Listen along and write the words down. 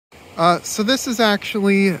So this is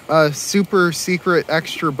actually a super secret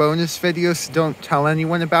extra bonus video, so don't tell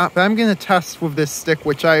anyone about, but I'm going to test with this stick,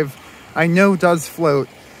 which I know does float,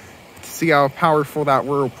 to see how powerful that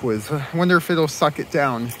whirlpool is. I wonder if it'll suck it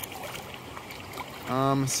down.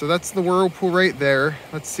 So that's the whirlpool right there.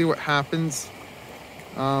 Let's see what happens.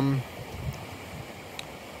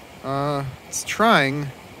 It's trying.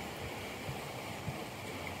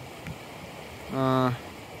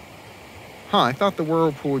 I thought the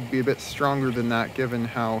whirlpool would be a bit stronger than that, given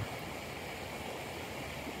how...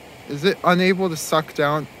 Is it unable to suck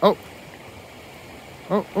down? Oh!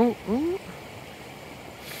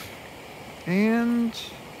 And...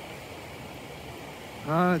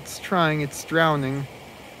 it's trying, it's drowning.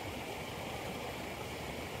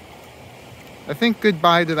 I think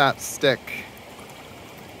goodbye to that stick.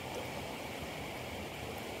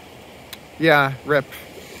 Yeah, rip.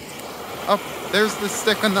 Oh, there's the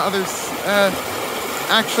stick on the other...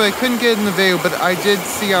 actually, I couldn't get it in the video, but I did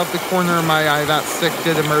see out the corner of my eye that stick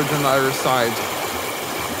did emerge on the other side.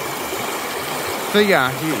 So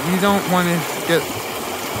yeah, you don't want to get...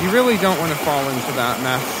 You really don't want to fall into that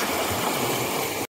mess.